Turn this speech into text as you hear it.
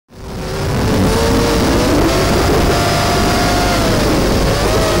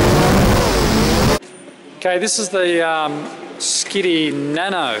Okay, this is the Skiddy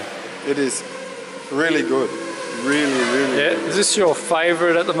Nano. It is really good. Really Yeah, good. is this your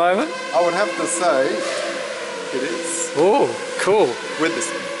favourite at the moment? I would have to say it is. Oh, cool. With this,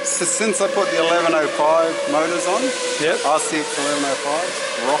 since I put the 1105 motors on, Yep. RCX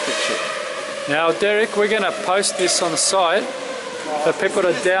 1105, rocket ship. Now, Derek, we're going to post this on the site for people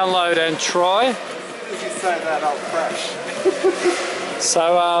to download and try. If you say that, I'll crash.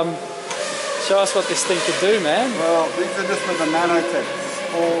 So, show us what this thing can do, man. Well, these are just with the nanotechs,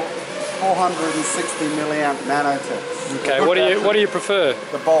 460 milliamp nanotechs. Okay, what do you prefer?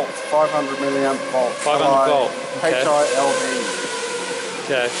 The Bolt, 500 milliamp Bolt. 500 volt. Okay. HILD.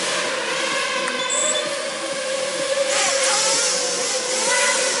 Okay.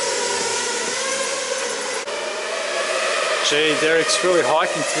 Gee, Derek's really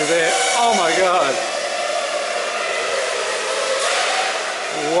hiking through there. Oh my God.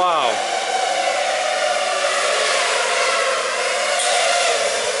 Wow.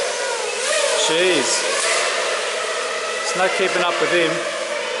 Jeez. There's no keeping up with him.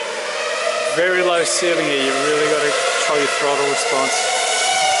 Very low ceiling here. You really got to try your throttle response.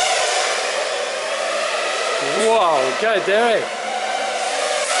 Whoa, go Derek.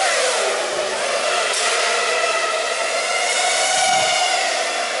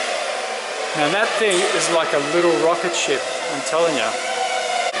 Now that thing is like a little rocket ship, I'm telling you.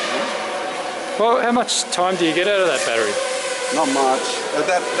 Well, how much time do you get out of that battery? Not much. At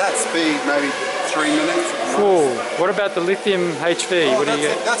that speed, maybe 3 minutes. Cool. What about the lithium HV? Oh, What do you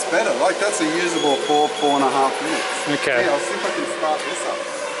get? that's better. Like that's a usable 4.5 minutes. Okay. Yeah, I'll see if I can start this up.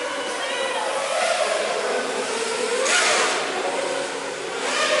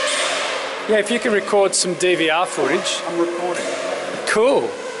 Yeah, if you can record some DVR footage. I'm recording. Cool.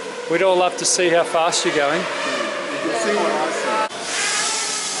 We'd all love to see how fast you're going. You can see what I see.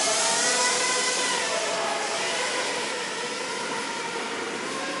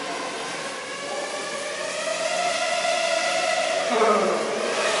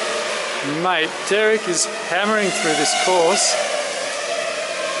 Mate, Derek is hammering through this course.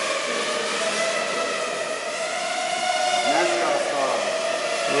 NASCAR style.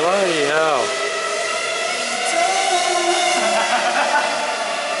 Bloody hell.